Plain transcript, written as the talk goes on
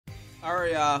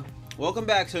Alright, welcome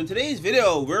back. So in today's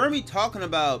video, we're going to be talking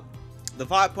about the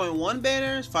 5.1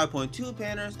 banners, 5.2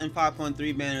 banners, and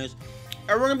 5.3 banners. And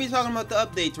we're going to be talking about the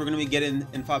updates we're going to be getting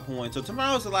in 5.1. So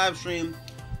tomorrow's the live stream.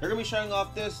 They're going to be showing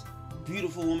off this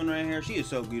beautiful woman right here. She is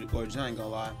so beautiful, gorgeous, I ain't gonna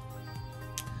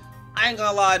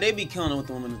lie. They be killing it with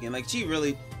the woman again. Like, she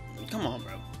really, come on,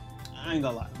 bro. I ain't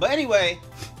gonna lie. But anyway,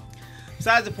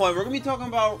 besides the point, we're going to be talking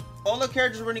about all the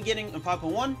characters we're going to be getting in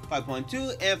 5.1,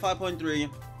 5.2, and 5.3.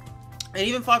 And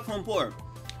even 5.4.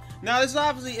 Now, this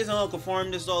obviously isn't all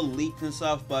confirmed. This is all leaked and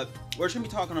stuff, but we're just going to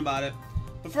be talking about it.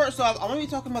 But first off, I'm going to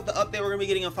be talking about the update we're going to be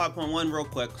getting in 5.1 real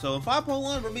quick. So in 5.1,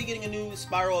 we're going to be getting a new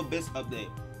Spiral Abyss update.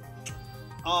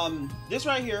 This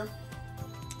right here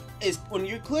is when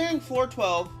you're clearing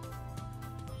 412.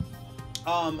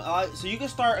 So you can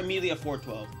start immediately at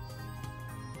 412.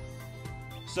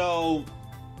 So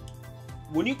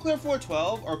when you clear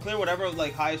 412 or clear whatever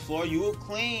like highest floor, you will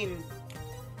claim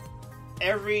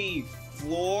every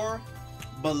floor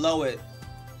below it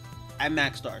at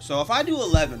max stars. So if I do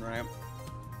 11, right,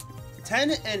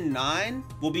 10 and 9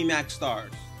 will be max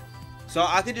stars. So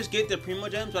I could just get the Primo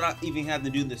Gems without even having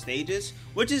to do the stages,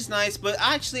 which is nice. But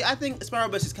actually, I think Spiral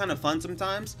Abyss is kind of fun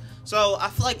sometimes. So I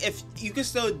feel like if you can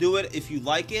still do it if you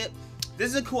like it. This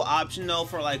is a cool option though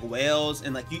for like whales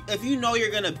and like if you know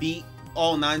you're gonna beat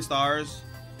all 9 stars,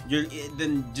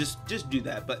 then just do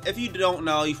that. But if you don't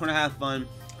know, you want to have fun,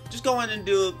 just go in and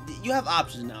do. You have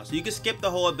options now, so you can skip the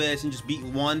whole abyss and just beat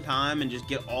one time and just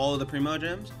get all of the Primo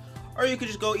Gems, or you could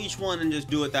just go each one and just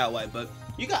do it that way. But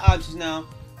you got options now.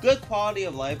 Good quality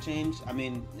of life change. I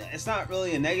mean, it's not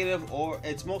really a negative, or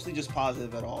it's mostly just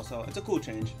positive at all. So it's a cool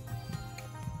change.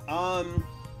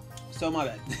 So my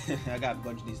bad. I got a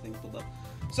bunch of these things pulled up.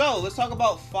 So let's talk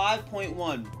about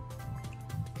 5.1.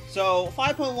 So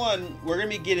 5.1, we're gonna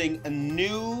be getting a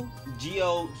new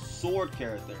Geo sword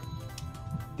character.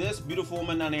 This beautiful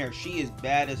woman down here, she is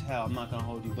bad as hell. I'm not gonna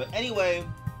hold you, but anyway,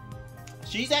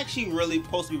 she's actually really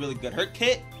supposed to be really good. Her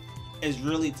kit is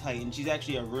really tight, and she's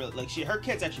actually a real her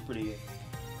kit's actually pretty good.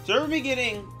 So we're gonna be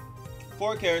getting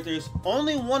 4 characters.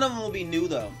 Only one of them will be new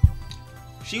though.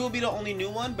 She will be the only new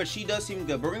one, but she does seem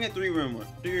good. But we're gonna get 3 runs.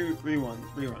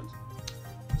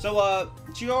 So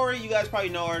Chiori, you guys probably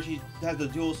know her. She has the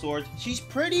dual swords. She's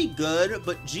pretty good,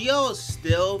 but Geo is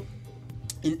still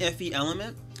an iffy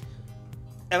element.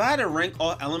 If I had to rank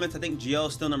all elements, I think Geo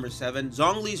is still number 7.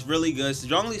 Zhongli's really good. So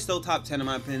Zhongli's still top 10 in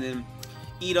my opinion.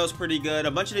 Ito's pretty good.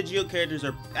 A bunch of the Geo characters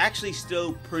are actually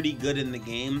still pretty good in the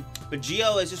game. But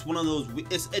Geo is just one of those,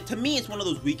 to me, it's one of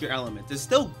those weaker elements. It's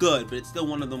still good, but it's still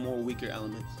one of the more weaker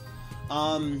elements.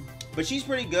 But she's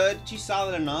pretty good. She's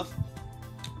solid enough.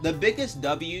 The biggest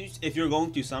W's, if you're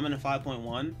going to summon in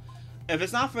 5.1, if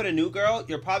it's not for the new girl,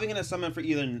 you're probably going to summon for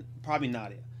probably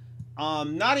Nadia.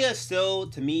 Nadia is still,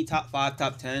 to me, top 5,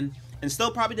 top 10, and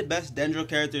still probably the best Dendro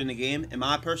character in the game, in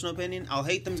my personal opinion. I'll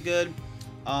hate them's good.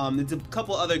 There's a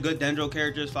couple other good Dendro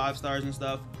characters, 5 stars and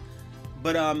stuff.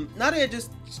 But Nadia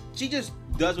she just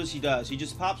does what she does. She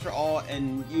just pops her all,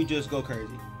 and you just go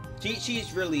crazy.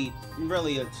 She's really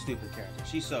a stupid character.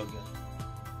 She's so good.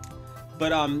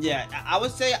 But yeah, I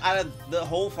would say out of the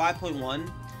whole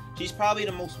 5.1, she's probably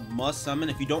the most must summon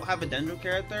if you don't have a Dendro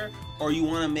character or you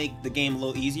want to make the game a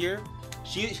little easier.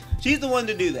 She's the one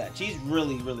to do that. She's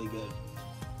really good.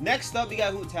 Next up, we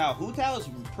got Hu Tao. Hu Tao is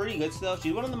pretty good still.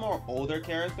 She's one of the more older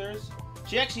characters.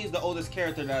 She actually is the oldest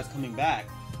character that is coming back.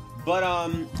 But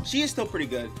she is still pretty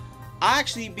good. I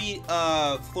actually beat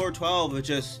floor 12 with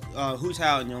just Hu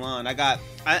Tao and Yolan.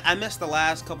 I missed the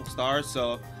last couple stars,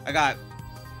 so I got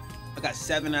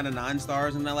 7 out of 9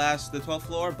 stars in the 12th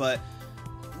floor, but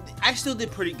I still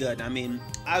did pretty good. I mean,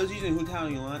 I was using Hu Tao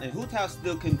and Yolan, and Hu Tao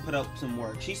still can put up some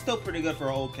work. She's still pretty good for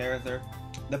her old character.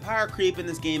 The power creep in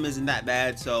this game isn't that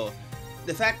bad, so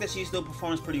the fact that she still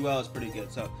performs pretty well is pretty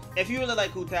good. So if you really like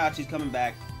Hu Tao, she's coming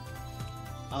back.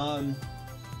 I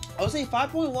would say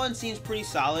 5.1 seems pretty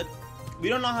solid. We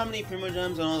don't know how many Primo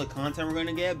Gems and all the content we're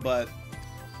gonna get, but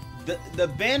the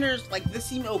banners, like, this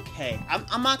seem okay.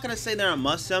 I'm not gonna say they're a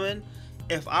must summon.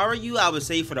 If I were you, I would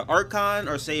say for the Archon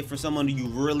or say for someone who you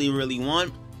really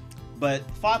want. But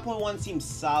 5.1 seems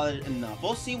solid enough.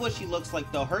 We'll see what she looks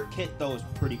like though. Her kit though is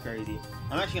pretty crazy.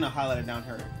 I'm actually gonna highlight it down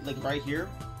here, like right here.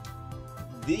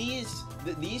 These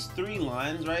 3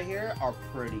 lines right here are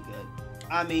pretty good.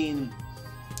 I mean,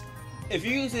 if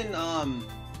you're using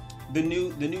the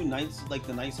new Knights, like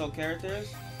the Night Soul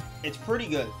characters, it's pretty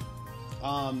good.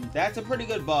 That's a pretty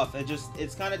good buff.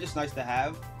 It's kind of just nice to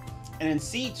have. And in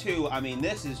C2, I mean,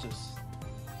 this is just,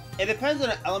 it depends on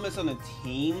the elements on the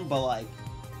team, but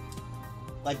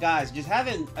like guys, just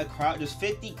having a crowd, just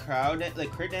 50 crowd, like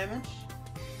crit damage,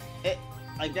 it,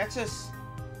 like, that's just,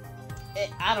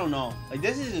 I don't know. Like,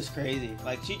 this is just crazy.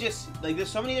 Like, she just, like, there's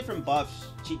so many different buffs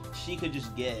she could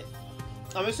just get.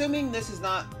 I'm assuming this is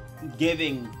not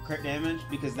giving crit damage,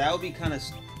 because that would be kind of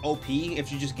OP if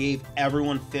she just gave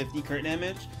everyone 50 crit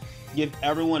damage. Give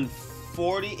everyone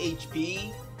 40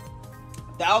 HP.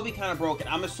 That would be kind of broken.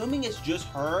 I'm assuming it's just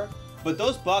her, but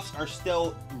those buffs are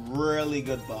still really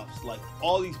good buffs. Like,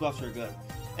 all these buffs are good.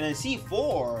 And then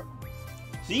C4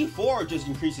 just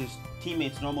increases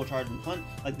teammates' normal charge and punch.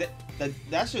 Like,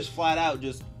 that's just flat out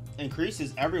just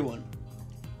increases everyone.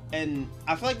 And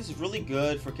I feel like this is really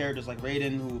good for characters like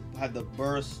Raiden, who have the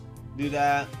burst, do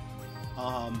that.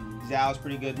 Xiao's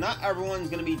pretty good. Not everyone's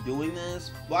gonna be doing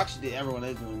this. Well, actually, everyone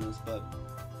is doing this, but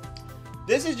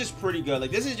this is just pretty good.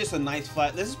 Like, this is just a nice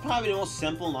flat. This is probably the most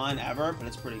simple line ever, but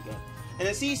it's pretty good. And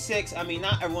at C6, I mean,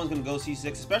 not everyone's gonna go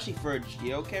C6, especially for a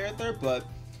Geo character, but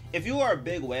if you are a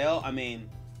big whale, I mean,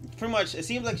 pretty much, it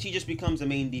seems like she just becomes the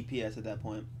main DPS at that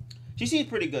point. She seems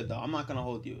pretty good, though. I'm not gonna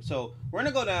hold you. So, we're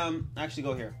gonna go down, actually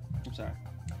go here. I'm sorry.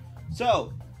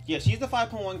 So, yeah, she's the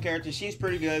 5.1 character. She's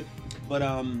pretty good, but,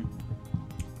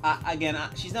 again,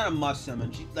 she's not a must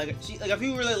summon. Like, if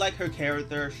you really like her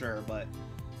character, sure, but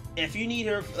if you need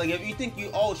her, like, if you think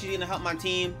she's gonna help my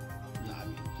team, nah, I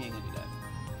mean, she ain't gonna do that.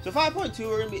 So 5.2,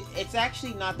 we're gonna be, it's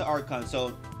actually not the Archon.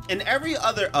 So in every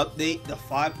other update, the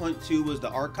 5.2 was the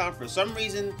Archon. For some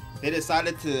reason, they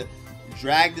decided to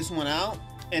drag this one out,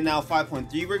 and now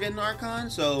 5.3 we're getting Archon.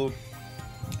 So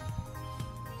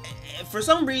for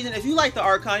some reason, if you like the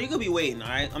Archon, you're gonna be waiting. All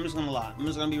right, I'm just gonna lie. I'm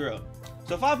just gonna be real.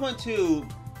 So 5.2,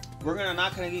 we're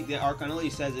not gonna get the Archon.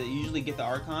 It says it usually get the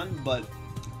Archon, but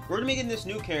we're gonna be getting this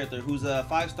new character who's a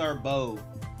 5-star bow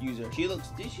user. She's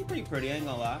pretty pretty, I ain't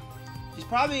gonna lie. She's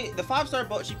probably, the 5-star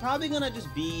bow, she's probably gonna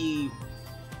just be,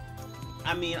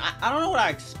 I mean, I don't know what I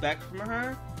expect from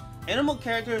her. Animal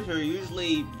characters are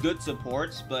usually good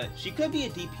supports, but she could be a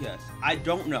DPS. I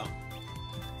don't know.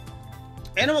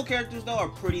 Animal characters, though, are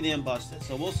pretty damn busted,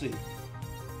 so we'll see.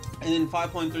 And then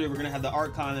 5.3, we're gonna have the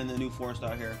Archon and the new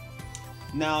 4-star here.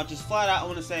 Now, just flat out, I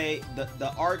want to say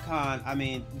the Archon, I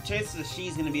mean, the chances that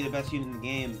she's going to be the best unit in the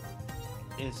game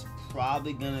is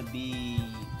probably going to be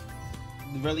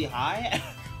really high.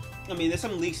 I mean, there's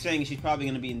some leaks saying she's probably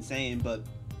going to be insane, but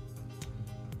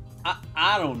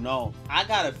I don't know. I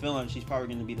got a feeling she's probably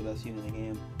going to be the best unit in the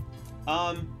game.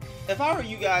 If I were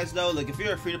you guys, though, like, if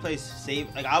you're a free-to-play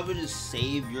save, like, I would just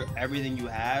save everything you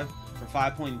have for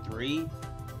 5.3.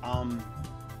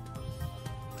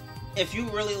 If you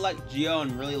really like Geo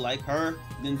and really like her,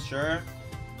 then sure.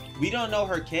 We don't know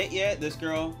her kit yet. This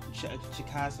girl,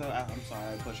 Chikasa, I'm sorry,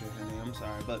 I butchered her name, I'm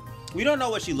sorry. But we don't know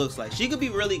what she looks like. She could be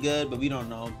really good, but we don't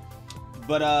know.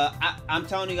 But I'm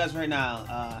telling you guys right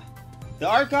now, the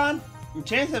Archon, the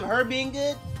chance of her being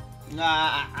good,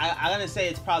 I'm gonna say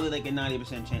it's probably like a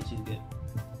 90% chance she's good.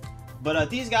 But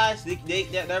these guys,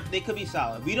 they could be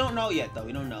solid. We don't know yet, though.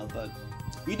 We don't know, but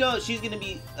we know she's gonna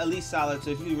be at least solid.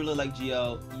 So if you really like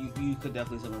Geo, you could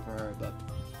definitely summon for her. But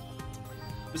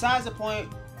besides the point,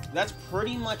 that's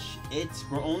pretty much it.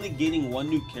 We're only getting one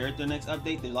new character next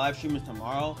update. The live stream is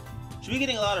tomorrow. Should be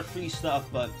getting a lot of free stuff,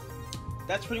 but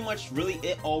that's pretty much really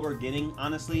it. All we're getting,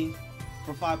 honestly,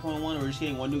 for 5.1. We're just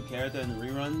getting one new character in the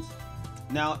reruns.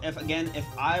 Now, if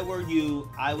I were you,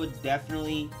 I would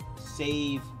definitely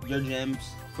save your gems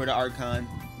for the Archon.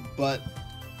 But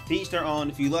to each their own.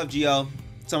 If you love Geo,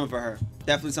 summon for her.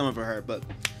 Definitely summon for her. But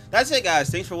that's it, guys.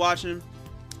 Thanks for watching.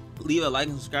 Leave a like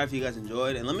and subscribe if you guys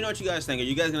enjoyed. And let me know what you guys think. Are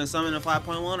you guys going to summon a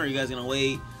 5.1 or are you guys going to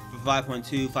wait for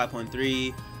 5.2,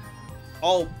 5.3?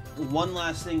 Oh, one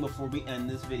last thing before we end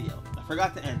this video. I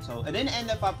forgot to end. So it didn't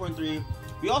end at 5.3.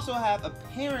 We also have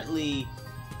apparently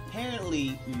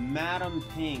Madam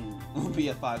Ping will be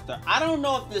a 5-star. I don't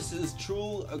know if this is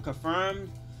true or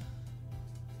confirmed.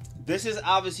 This is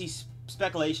obviously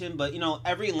speculation, but you know,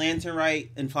 every Lantern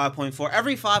Rite in 5.4,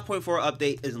 every 5.4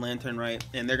 update is Lantern Rite,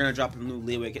 and they're gonna drop a new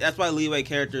leeway. That's why leeway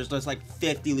characters, there's like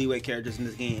 50 leeway characters in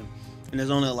this game, and there's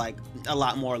only like a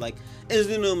lot more. Like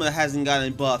Izunuma hasn't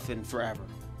gotten buff in forever.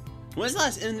 When's the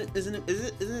last? Is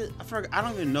it? I forgot. I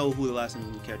don't even know who the last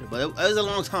Izunuma character, but it was a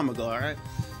long time ago. All right.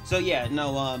 So yeah,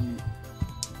 no.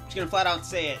 Just gonna flat out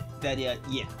say it that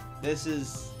yeah, this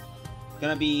is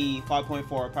gonna be 5.4,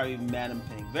 probably Madam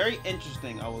Ping. Very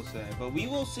interesting, I will say. But we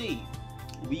will see.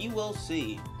 We will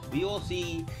see. We will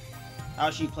see how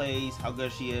she plays, how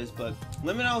good she is. But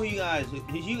let me know who you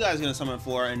guys gonna summon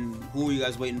for and who are you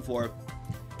guys waiting for.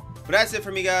 But that's it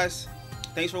for me, guys.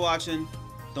 Thanks for watching.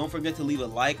 Don't forget to leave a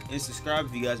like and subscribe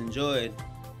if you guys enjoyed.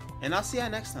 And I'll see you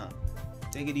next time.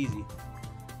 Take it easy.